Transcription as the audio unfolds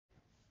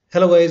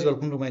Hello guys,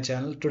 welcome to my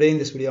channel. Today in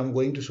this video I'm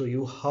going to show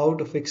you how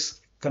to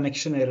fix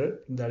connection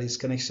error, that is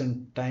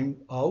connection time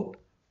out,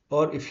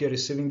 or if you're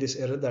receiving this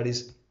error, that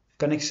is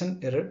connection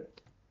error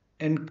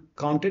and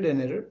counted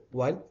an error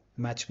while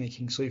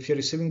matchmaking. So if you're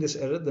receiving this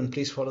error, then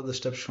please follow the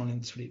steps shown in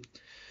this video.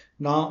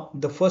 Now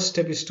the first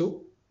step is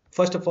to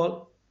first of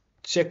all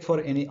check for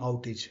any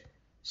outage.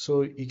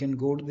 So you can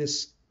go to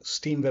this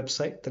Steam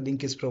website. The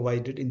link is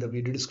provided in the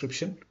video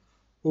description.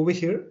 Over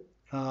here,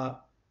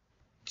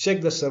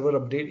 check the server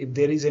update. If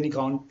there is any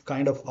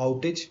kind of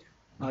outage,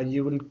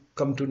 you will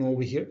come to know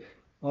over here,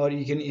 or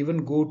you can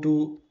even go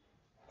to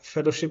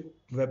fellowship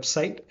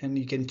website and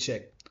you can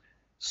check.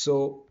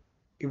 So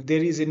if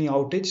there is any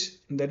outage,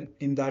 then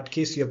in that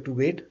case you have to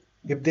wait.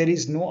 If there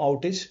is no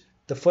outage,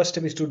 the first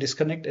step is to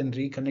disconnect and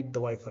reconnect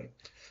the Wi-Fi.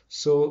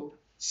 So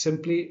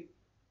simply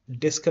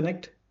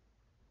disconnect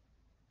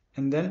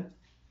and then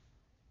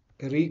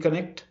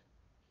reconnect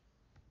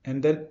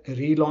and then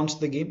relaunch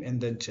the game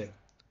and then check.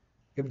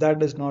 If that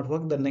does not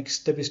work, the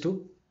next step is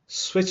to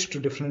switch to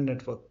different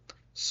network.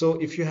 So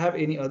if you have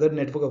any other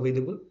network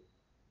available,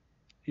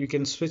 you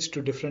can switch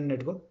to different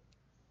network.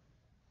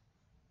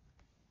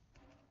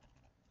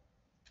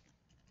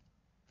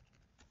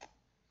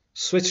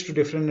 Switch to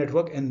different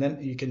network and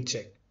then you can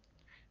check.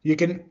 You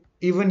can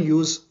even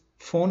use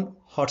phone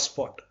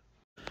hotspot.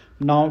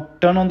 Now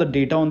turn on the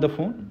data on the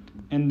phone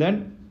and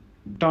then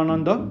turn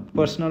on the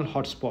personal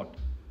hotspot.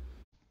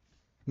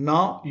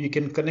 Now you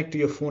can connect to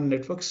your phone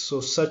network.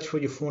 So search for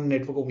your phone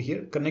network over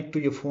here, connect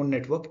to your phone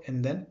network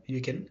and then you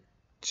can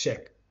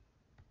check.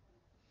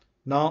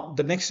 Now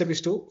the next step is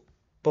to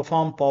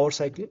perform power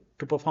cycle.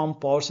 To perform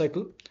power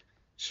cycle,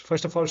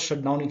 first of all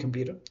shut down your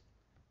computer,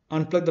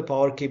 unplug the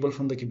power cable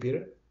from the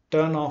computer,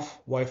 turn off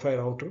Wi-Fi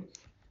router,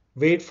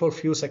 wait for a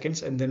few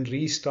seconds and then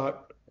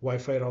restart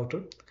Wi-Fi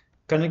router,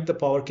 connect the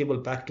power cable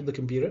back to the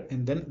computer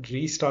and then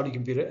restart your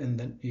computer and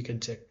then you can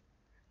check.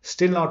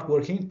 Still not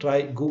working,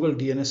 try Google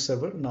DNS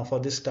server. Now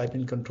for this, type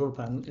in control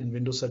panel in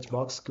Windows search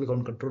box, click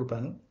on control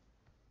panel,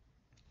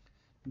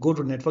 go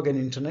to network and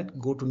internet,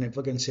 go to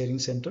network and sharing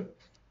center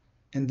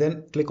and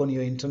then click on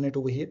your internet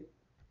over here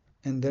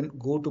and then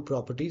go to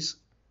properties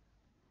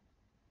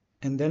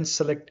and then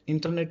select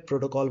internet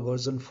protocol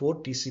version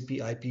 4 TCP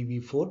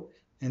IPv4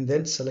 and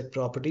then select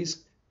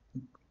properties,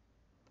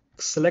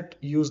 select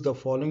use the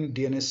following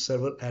DNS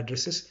server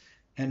addresses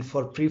and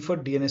for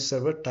preferred DNS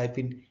server type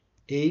in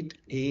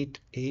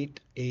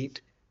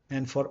 8888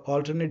 and for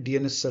alternate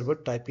DNS server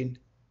type in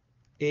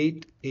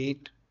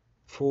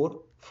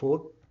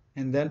 8844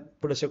 and then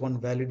put a check on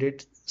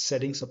validate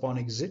settings upon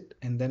exit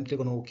and then click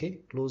on OK,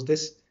 close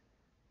this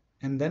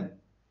and then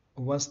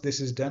once this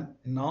is done,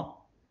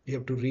 now you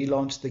have to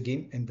relaunch the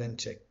game and then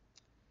check.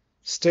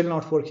 Still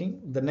not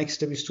working. The next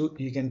step is to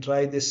you can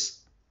try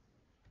this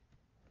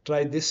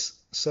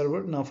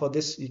server. Now for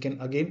this you can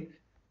again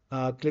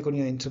click on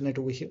your internet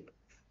over here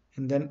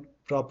and then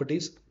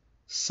properties,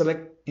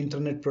 select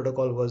internet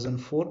protocol version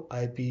 4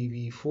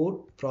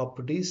 IPv4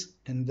 properties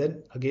and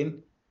then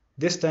again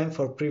this time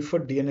for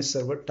preferred DNS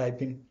server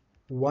type in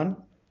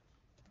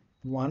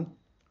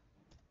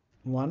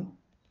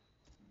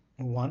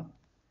 11111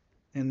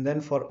 and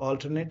then for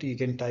alternate you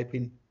can type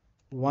in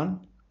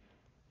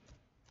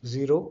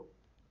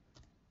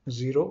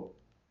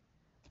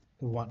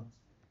 1001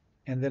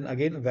 and then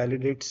again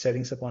validate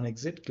settings upon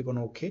exit, click on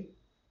OK,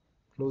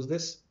 close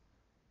this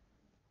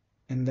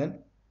and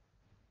then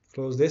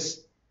close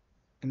this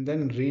and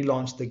then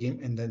relaunch the game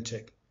and then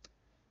check.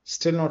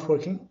 Still not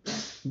working,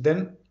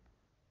 then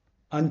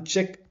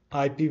uncheck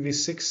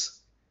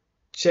IPv6,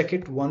 check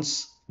it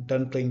once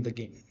done playing the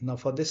game. Now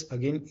for this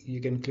again you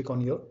can click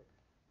on your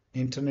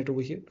internet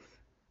over here,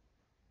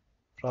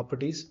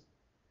 properties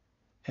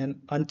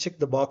and uncheck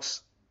the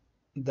box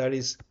that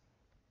is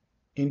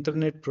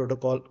internet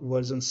protocol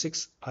version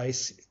 6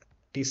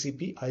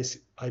 TCP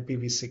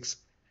IPv6.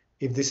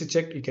 If this is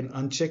checked, you can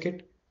uncheck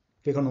it,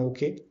 click on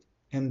OK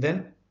and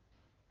then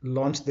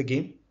launch the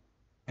game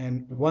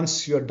and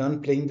once you are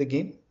done playing the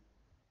game,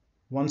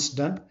 once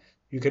done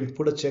you can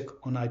put a check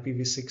on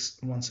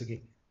IPv6 once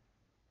again.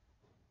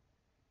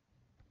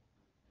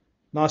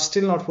 Now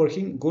still not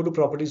working, go to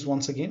properties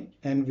once again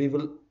and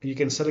you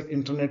can select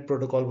internet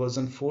protocol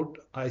version 4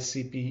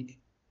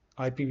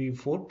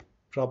 IPv4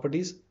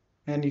 properties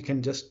and you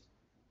can just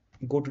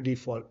go to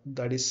default,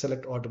 that is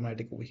select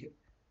automatic over here,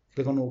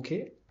 click on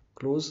OK,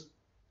 close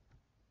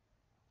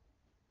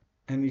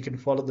and you can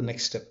follow the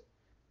next step.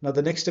 Now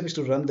the next step is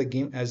to run the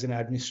game as an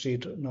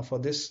administrator. Now for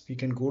this you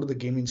can go to the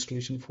game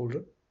installation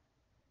folder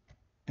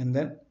and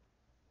then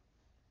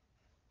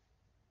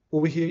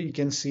over here you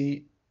can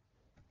see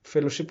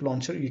fellowship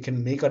launcher. You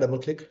can make a double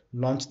click,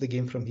 launch the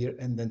game from here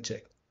and then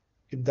check.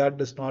 If that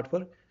does not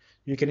work,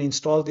 you can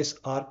install this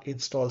Arc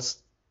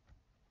installer,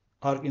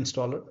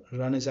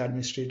 run as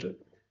administrator,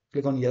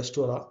 click on yes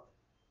to allow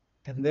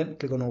and then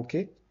click on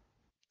OK.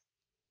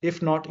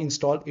 If not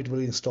installed, it will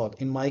install.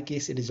 In my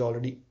case it is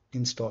already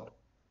installed.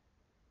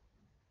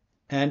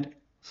 And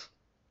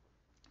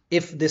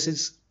if this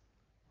is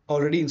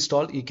already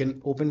installed, you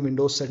can open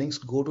Windows settings,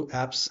 go to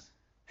apps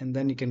and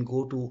then you can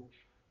go to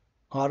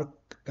Arc,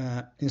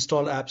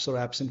 install apps or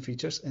apps and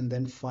features, and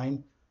then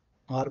find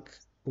Arc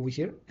over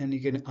here, and you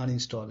can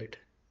uninstall it.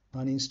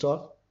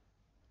 Uninstall,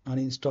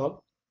 uninstall,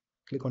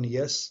 click on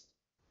yes,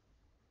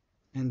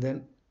 and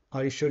then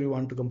are you sure you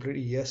want to complete?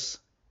 Yes.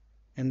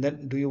 And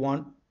then do you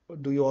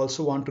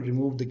also want to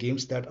remove the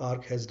games that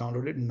Arc has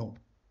downloaded? No.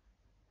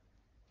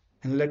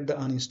 And let the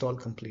uninstall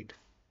complete.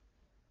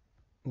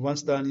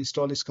 Once the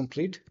uninstall is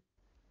complete,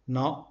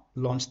 now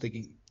launch the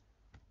game.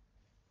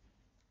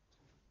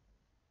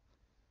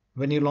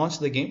 When you launch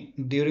the game,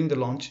 during the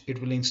launch,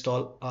 it will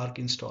install Arc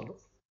installer.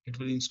 It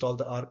will install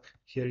the Arc.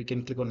 Here you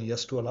can click on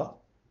yes to allow,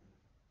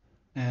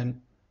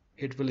 and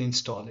it will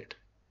install it.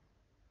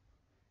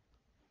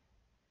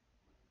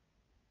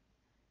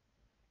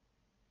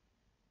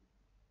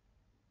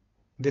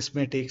 This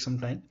may take some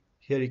time.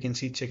 Here you can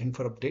see checking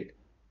for update.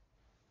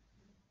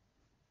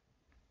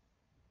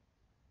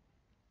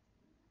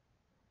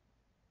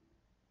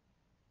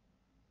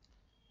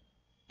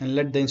 And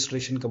let the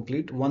installation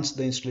complete. Once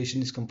the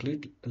installation is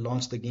complete,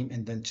 launch the game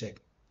and then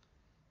check.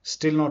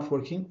 Still not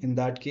working. In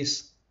that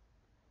case,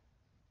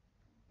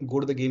 go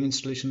to the game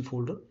installation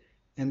folder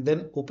and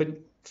then open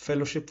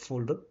fellowship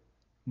folder,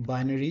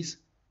 binaries,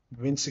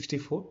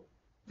 win64,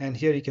 and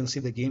here you can see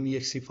the game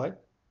exe file.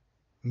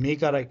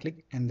 Make a right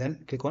click and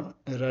then click on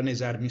run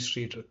as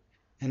administrator,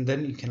 and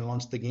then you can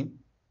launch the game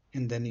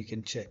and then you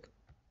can check.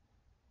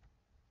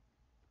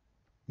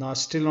 Now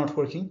still not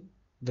working.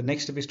 The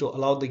next step is to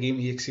allow the game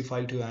exe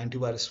file to your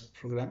antivirus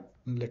program.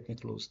 Let me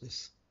close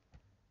this.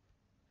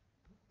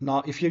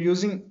 Now if you're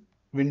using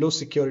Windows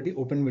security,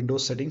 open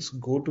Windows settings,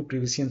 go to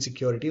privacy and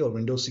security or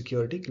Windows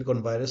security, click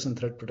on virus and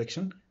threat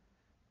protection.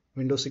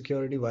 Windows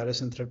security,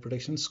 virus and threat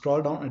protection.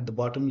 Scroll down at the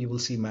bottom, you will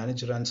see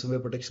manage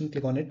ransomware protection.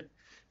 Click on it.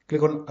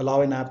 Click on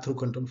allow an app through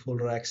control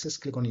folder access.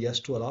 Click on yes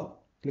to allow.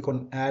 Click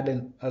on add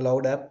an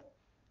allowed app.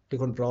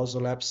 Click on browse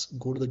all apps.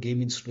 Go to the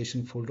game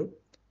installation folder.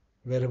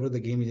 Wherever the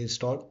game is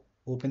installed,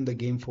 open the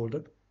game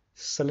folder.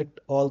 Select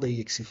all the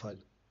exe file,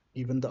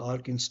 even the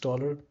Arc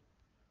installer.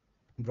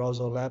 Browse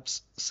all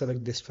apps.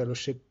 Select this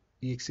fellowship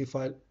exe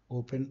file.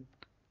 Open.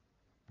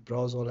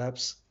 Browse all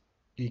apps.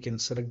 You can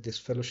select this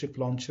fellowship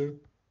launcher.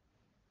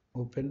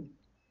 Open.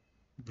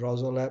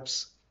 Browse all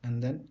apps,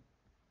 and then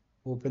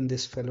open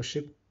this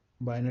fellowship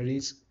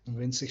binaries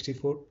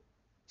win64.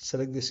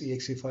 Select this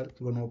exe file,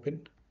 click on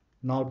open.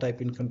 Now type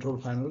in control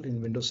panel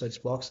in Windows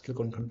search box, click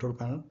on control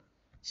panel,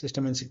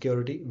 system and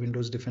security,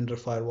 Windows Defender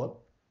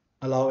Firewall.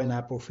 Allow an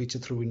app or feature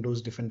through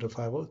Windows Defender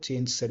Firewall.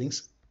 Change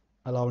settings,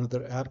 allow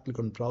another app, click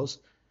on browse.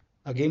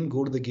 Again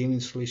go to the game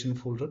installation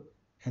folder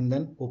and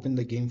then open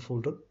the game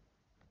folder.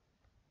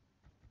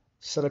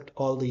 Select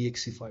all the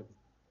exe file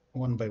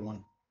one by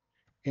one.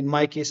 In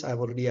my case, I've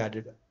already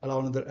added.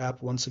 Allow another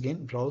app once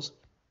again, browse,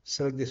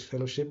 select this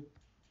fellowship,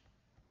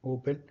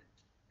 open,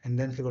 and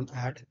then click on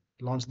add,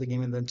 launch the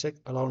game and then check.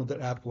 Allow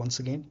another app once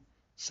again,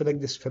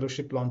 select this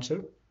fellowship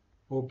launcher,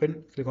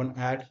 open, click on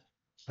add,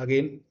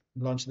 again,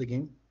 launch the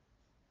game,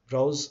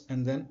 browse,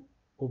 and then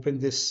open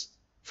this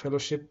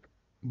fellowship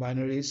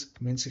binaries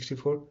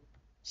win64,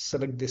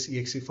 select this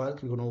exe file,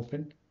 click on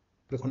open,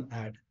 click on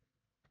add.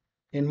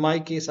 In my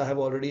case, I have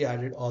already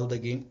added all the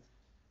game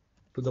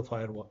to the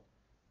firewall.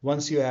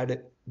 Once you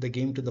add the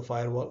game to the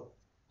firewall,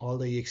 all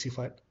the exe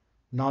file,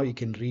 now you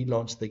can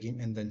relaunch the game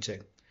and then check.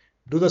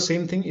 Do the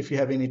same thing if you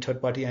have any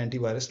third-party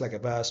antivirus like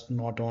Avast,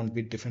 Norton,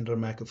 Bitdefender,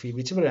 McAfee,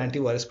 whichever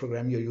antivirus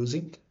program you're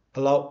using,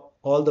 allow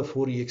all the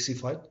 4 exe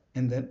file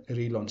and then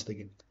relaunch the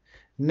game.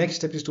 Next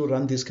step is to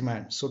run this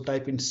command. So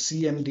type in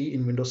cmd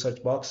in Windows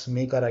search box,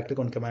 make a right click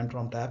on command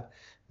prompt tab.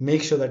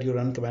 Make sure that you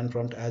run command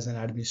prompt as an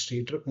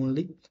administrator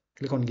only.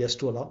 Click on yes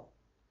to allow.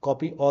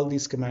 Copy all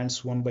these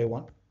commands one by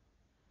one.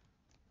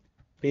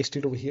 Paste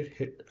it over here.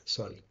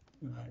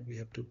 We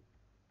have to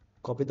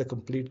copy the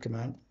complete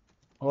command.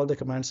 All the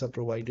commands are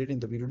provided in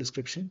the video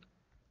description,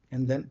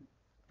 and then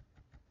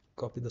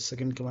copy the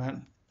second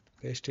command,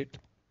 paste it,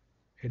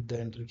 hit the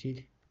enter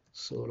key.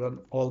 So run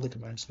all the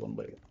commands one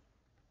by one.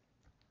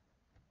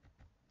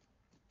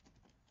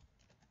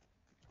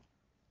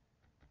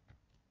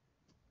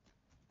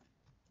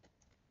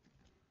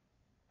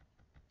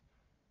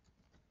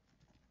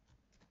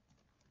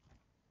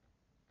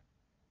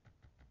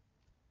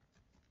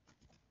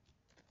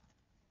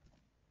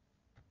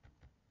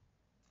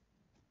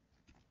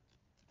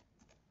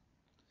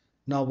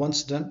 Now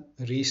once done,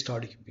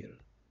 restart your computer.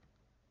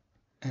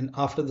 And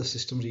after the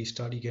system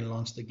restart, you can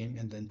launch the game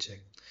and then check.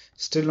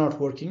 Still not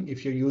working.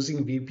 If you're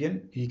using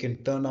VPN, you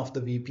can turn off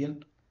the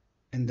VPN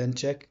and then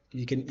check.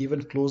 You can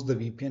even close the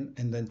VPN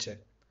and then check.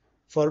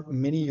 For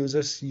many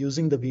users,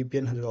 using the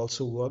VPN has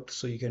also worked,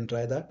 so you can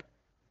try that.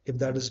 If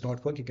that does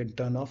not work, you can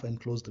turn off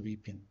and close the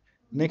VPN.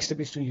 Next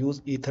step is to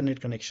use Ethernet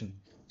connection.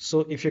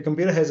 So if your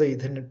computer has an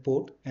Ethernet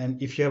port and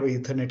if you have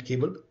an Ethernet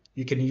cable,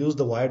 you can use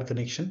the wired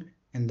connection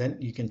and then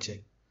you can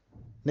check.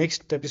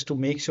 Next step is to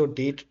make sure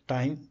date,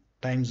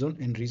 time zone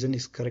and region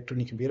is correct on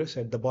your computer.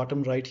 So at the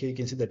bottom right here, you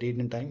can see the date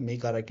and time.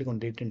 Make a right click on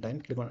date and time,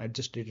 click on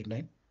adjust date and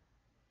time,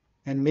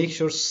 and make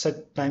sure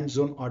set time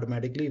zone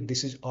automatically. If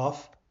this is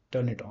off,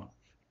 turn it on.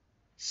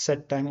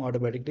 set time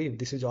automatically. If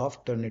this is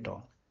off, turn it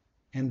on,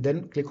 and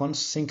then click on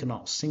sync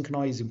now. Sync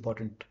now is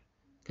important.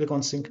 Click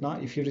on sync now.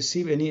 If you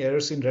receive any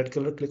errors in red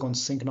color, click on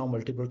sync now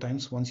multiple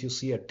times. Once you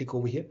see a tick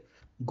over here,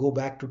 go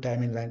back to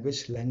time in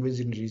language, language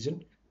in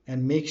region,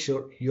 and make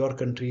sure your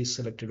country is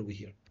selected over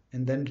here,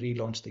 and then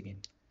relaunch the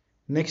game.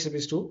 Next step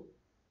is to,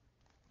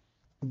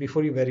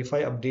 before you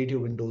verify, update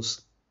your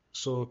Windows.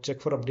 So check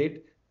for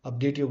update,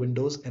 update your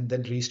Windows, and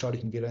then restart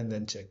your computer and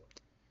then check.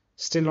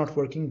 Still not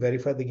working,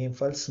 verify the game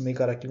files, make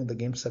a right click on the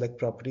game, select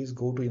properties,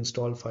 go to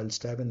install files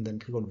tab, and then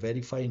click on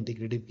verify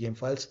integrative game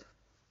files.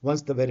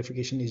 Once the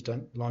verification is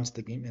done, launch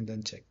the game and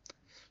then check.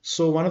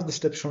 So one of the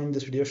steps shown in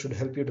this video should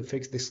help you to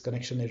fix this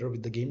connection error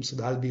with the game. So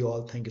that'll be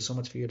all. Thank you so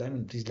much for your time,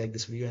 and please like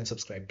this video and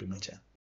subscribe to my channel.